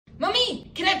Mommy,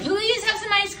 can I please have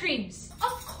some ice creams?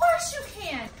 Of course you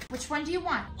can. Which one do you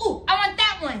want? Ooh, I want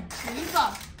that one. Here you go.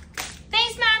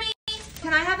 Thanks, Mommy.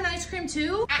 Can I have an ice cream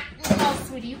too? No,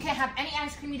 sweetie, you can't have any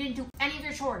ice cream. You didn't do any of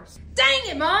your chores. Dang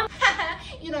it, Mom.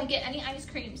 You don't get any ice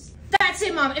creams. That's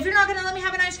it, Mom. If you're not gonna let me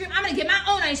have an ice cream, I'm gonna get my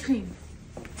own ice cream.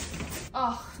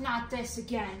 Oh, not this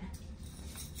again.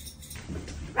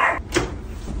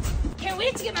 Can't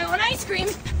wait to get my own ice cream.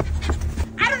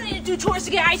 I don't need to do chores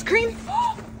to get ice cream.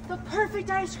 The perfect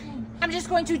ice cream. I'm just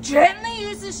going to gently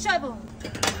use this shovel.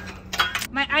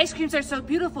 My ice creams are so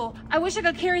beautiful. I wish I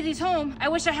could carry these home. I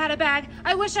wish I had a bag.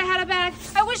 I wish I had a bag.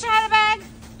 I wish I had a bag.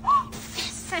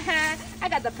 Yes, I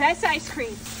got the best ice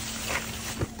cream.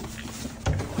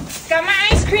 Got my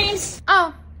ice creams.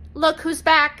 Oh, look who's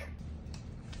back.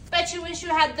 Bet you wish you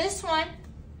had this one.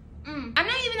 I'm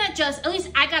not even that jealous. At least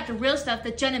I got the real stuff,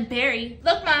 the Jen and Barry.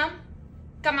 Look, Mom.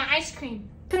 Got my ice cream.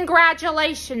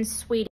 Congratulations, sweetie.